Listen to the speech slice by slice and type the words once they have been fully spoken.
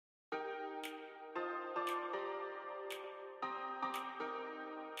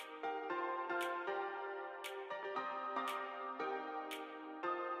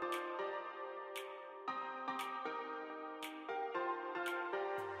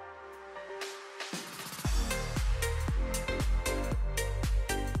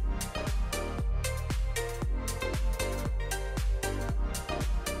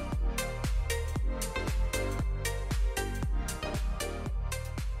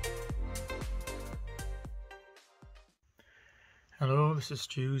Hello, this is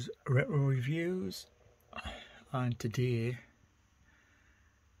Stu's Retro Reviews, and today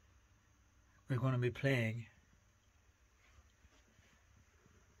we're going to be playing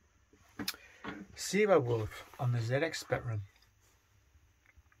Sabre Wulf on the ZX Spectrum.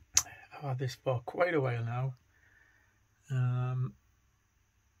 I've had this for quite a while now.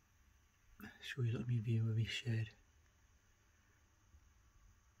 Show you a little review of his shed.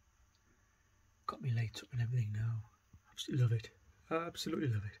 Got me lights up and everything now. Absolutely love it. Absolutely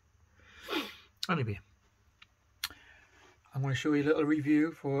love it. Anyway, I'm going to show you a little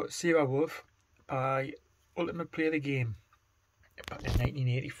review for Sabre Wulf by Ultimate Play the Game back in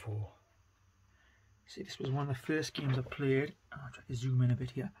 1984. See, this was one of the first games I played. I'll try to zoom in a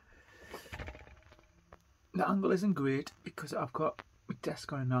bit here. The angle isn't great because I've got my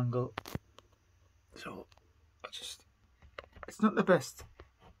desk on an angle, so it's not the best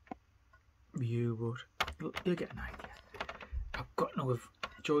view, but you'll get an idea. I've got no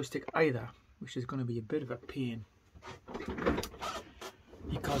joystick either, which is going to be a bit of a pain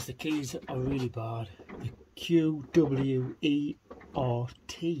because the keys are really bad. The Q, W, E, R,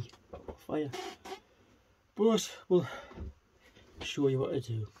 T, fire. But we'll show you what to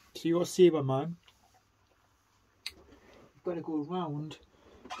do. So you're a Sabre man. You've got to go around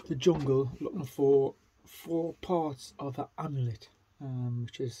the jungle looking for 4 parts of the amulet,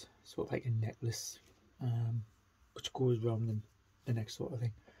 which is sort of like a necklace, which goes around the neck sort of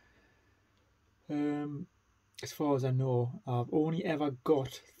thing. As far as I know, I've only ever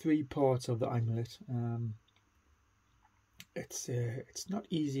got 3 parts of the amulet. It's not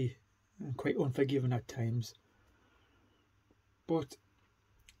easy and quite unforgiving at times, but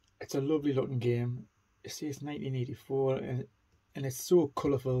it's a lovely looking game. You see, it's 1984 and it's so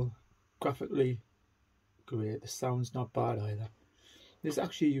colourful, graphically great. The sound's not bad either. There's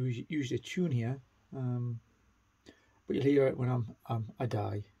actually usually a tune here, but you'll hear it when I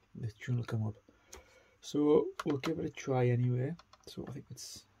die. The tune will come up. So we'll give it a try anyway. So I think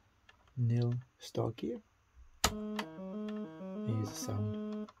it's nil start gear. Here's the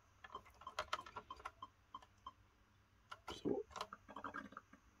sound. So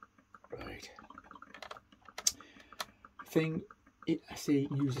right. Thing I see,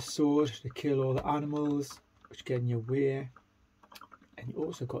 use a sword to kill all the animals which get in your way. And you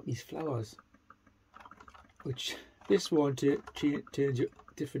also got these flowers, which this one turns you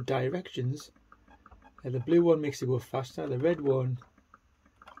different directions. The blue one makes you go faster. The red one,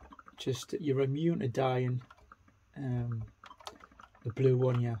 just you're immune to dying. The blue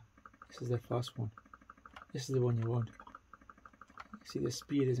one, yeah, this is the first one. This is the one you want. See, the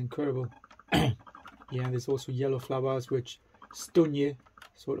speed is incredible. Yeah, there's also yellow flowers which stun you,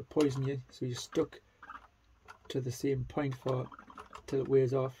 sort of poison you, so you're stuck to the same point for till it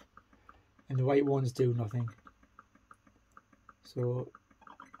wears off. And the white ones do nothing. So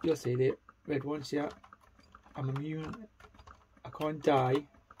you'll see the red ones, yeah, I'm immune. I can't die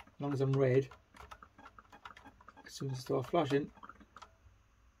as long as I'm red. As soon as I start flashing,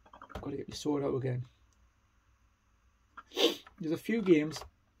 I've got to get my sword out again. There's a few games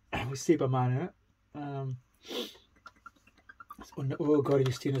with Sabre Man in it. Oh god, if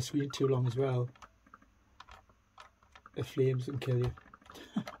you stay on the screen too long as well, the flames can kill you.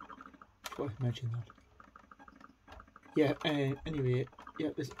 I mentioned that. Yeah, anyway, yeah,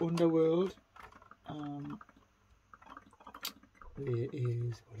 there's Underworld. There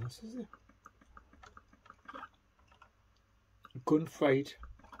is, what else is there? Gunfight.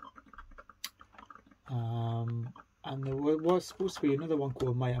 And there was supposed to be another one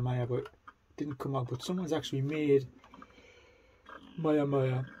called Maya Maya, but didn't come out. But someone's actually made Maya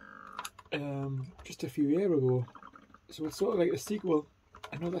Maya just a few years ago. So it's sort of like a sequel,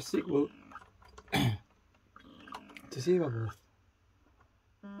 another sequel to Sabre Wulf.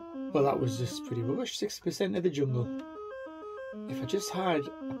 Well, that was just pretty rubbish. 6% of the jungle. If I just had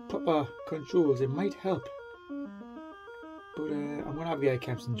proper controls, it might help. But I'm going to have the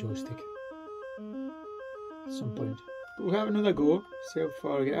eye-caps and joystick at some point. But we'll have another go, see how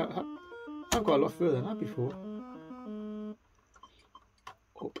far I get out. I've got a lot further than that before.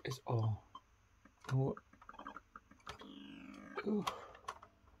 Up is all. Oh. Oh.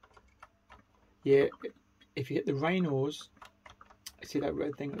 Yeah, if you hit the rhinos, see that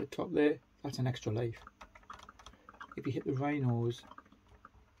red thing at the top there? That's an extra life. If you hit the rhinos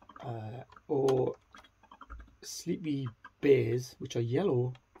or sleepy bears, which are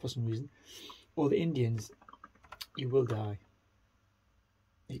yellow for some reason, or the Indians, you will die.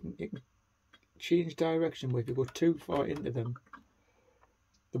 You can change direction, but if you go too far into them,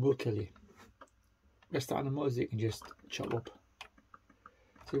 they will kill you. Rest of animals you can just chop up.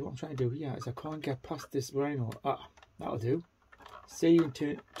 See, what I'm trying to do here is I can't get past this rhino. Ah, that'll do. See him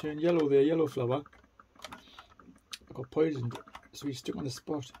turn yellow there, yellow flower. I got poisoned, so he's stuck on the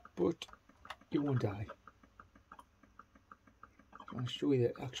spot, but he won't die. I'll show you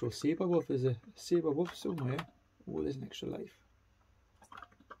the actual Sabre Wulf. There's a Sabre Wulf somewhere. Oh, there's an extra life.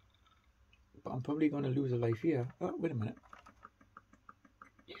 But I'm probably going to lose a life here. Oh, wait a minute.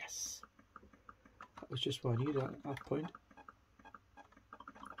 Yes. That was just what I needed at that point.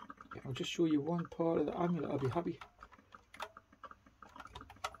 Yeah, I'll just show you one part of the amulet. I'll be happy.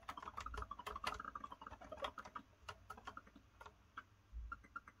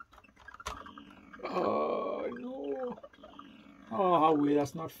 Oh, no. Oh, wait,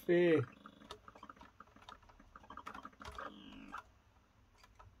 that's not fair.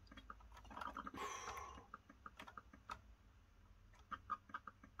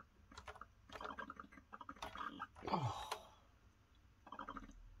 Oh.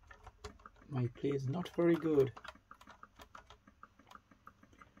 My play is not very good.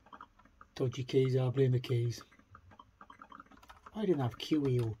 Dodgy keys, I blame the keys. I didn't have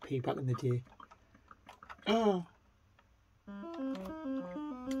QE or P back in the day. Ah.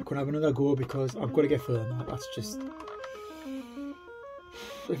 I could have another go because I've got to get further now. That's just...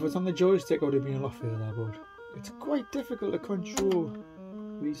 If it was on the joystick I would have been a lot further, but it's quite difficult to control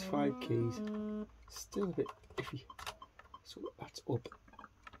these 5 keys. Still a bit iffy. So that's up.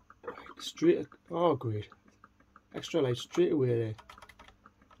 Right, straight... Oh great. Extra life straight away there.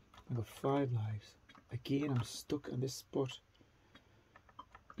 I've got 5 lives. Again I'm stuck in this spot.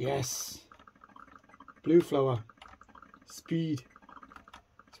 Yes! Blue flower. Speed.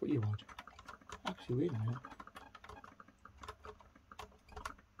 That's what you want. Actually, wait a minute.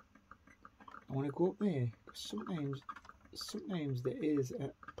 I want to go up there. Sometimes there is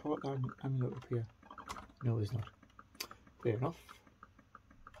a part amulet up here. No, there's not. Fair enough.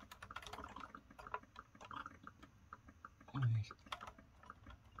 Alright.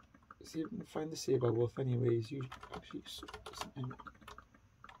 See if we can find the Sabre Wulf anyways. You actually something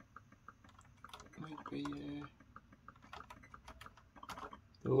might be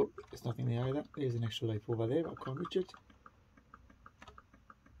oh, there's nothing there either. There's an extra life over there, but I can't reach it.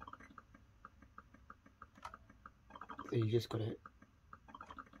 So you just gotta...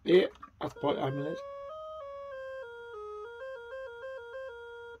 Yeah, I've bought amulet.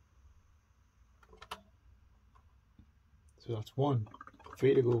 So that's 1.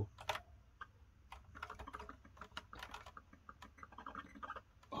 3 to go.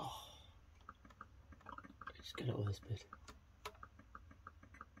 Oh. Just get out of this bit.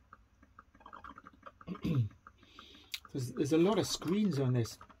 There's a lot of screens on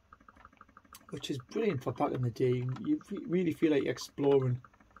this, which is brilliant for back in the day. You really feel like exploring.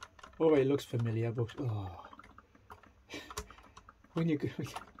 Oh, it looks familiar, but oh. When you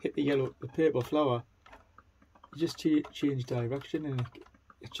hit the purple flower, you just change direction, and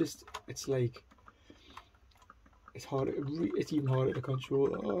it's like it's harder. It's even harder to control.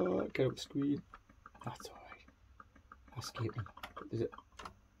 Oh, get up the screen. That's all right. Escaping. Is it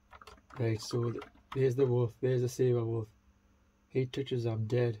right? So there's the wolf. There's the Sabre Wulf. He touches, I'm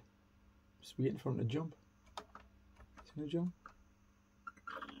dead. Just waiting for him to jump. He's gonna jump.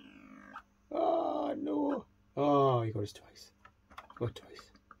 Oh no! Oh, he got us twice. Got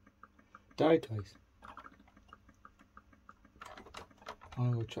twice. Died twice.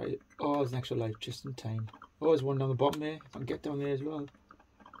 I'm gonna try it. Oh, there's an extra life just in time. Oh, there's one down the bottom there. If I can get down there as well.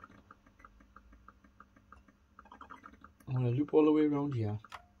 I'm gonna loop all the way around here.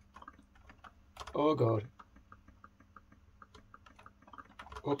 Oh god.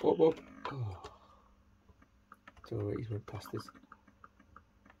 Up, up, up. Oh. It's alright, he's went past this.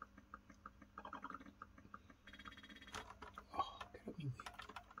 Oh, get up me way.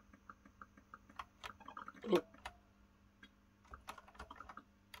 Oh.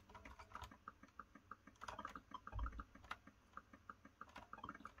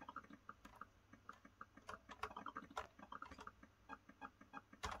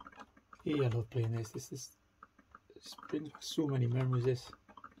 Yeah, I love playing this. This brings back so many memories. This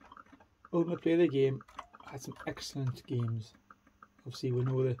ultimate play of the game had some excellent games. Obviously, we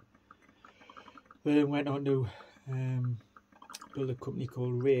know that they went on to build a company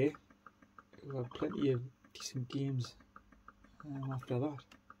called Ray, who had plenty of decent games after that.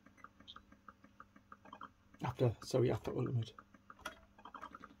 After Ultimate.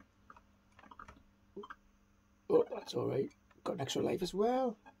 Oh, that's alright. Got an extra life as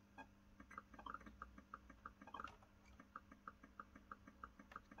well.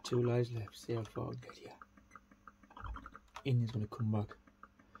 Two lives left. See how far I can get here. Indian's going to come back.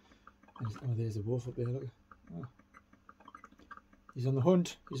 Oh, there's a wolf up there. Look. Oh. He's on the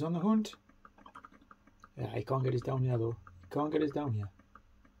hunt. He's on the hunt. Yeah, he can't get us down here though. can't get us down here.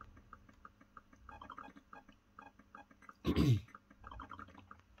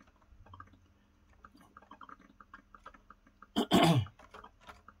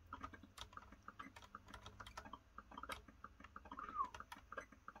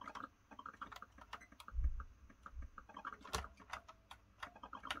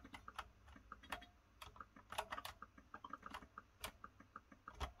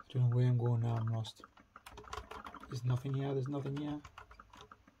 I don't know where I'm going now, I'm lost. There's nothing here, there's nothing here.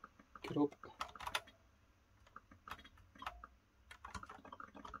 Get up.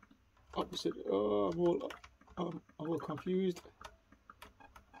 Opposite. Oh, I'm all confused.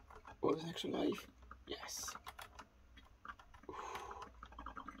 Oh, there's an extra life. Yes.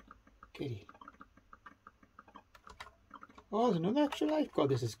 Get it. Oh, there's another extra life. God,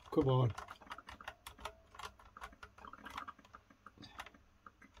 this is. Come on.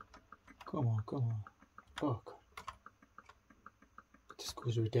 Come on, come on. Oh, God. It just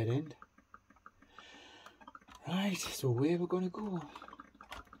goes to a dead end. Right, so where we're going to go?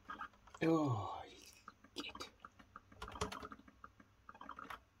 Oh, shit.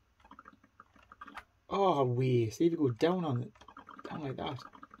 Oh, way. See if you go down on it. Down like that.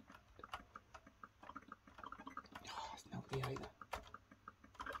 Oh, it's not there either.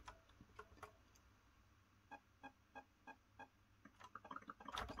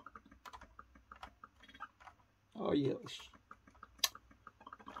 Oh, yeah.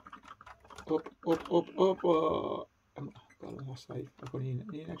 Up, up, up, up. I've got a lost life. I've got an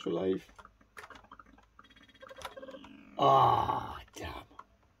extra life. Ah, damn.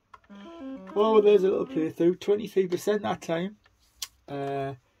 Oh, there's a little playthrough. 23% that time.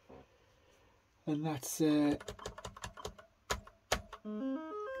 And that's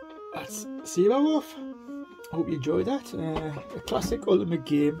Sabre Wulf. Hope you enjoyed that. A classic ultimate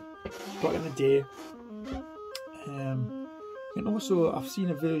game back in the day. And also I've seen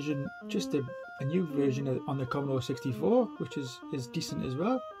a version, just a new version on the Commodore 64, which is decent as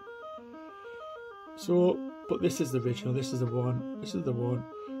well. So, but this is the original, this is the one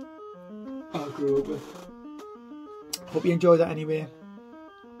I grew up with. Hope you enjoyed that anyway.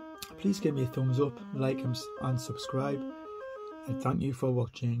 Please give me a thumbs up, like and subscribe. And thank you for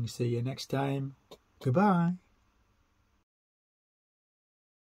watching. See you next time. Goodbye.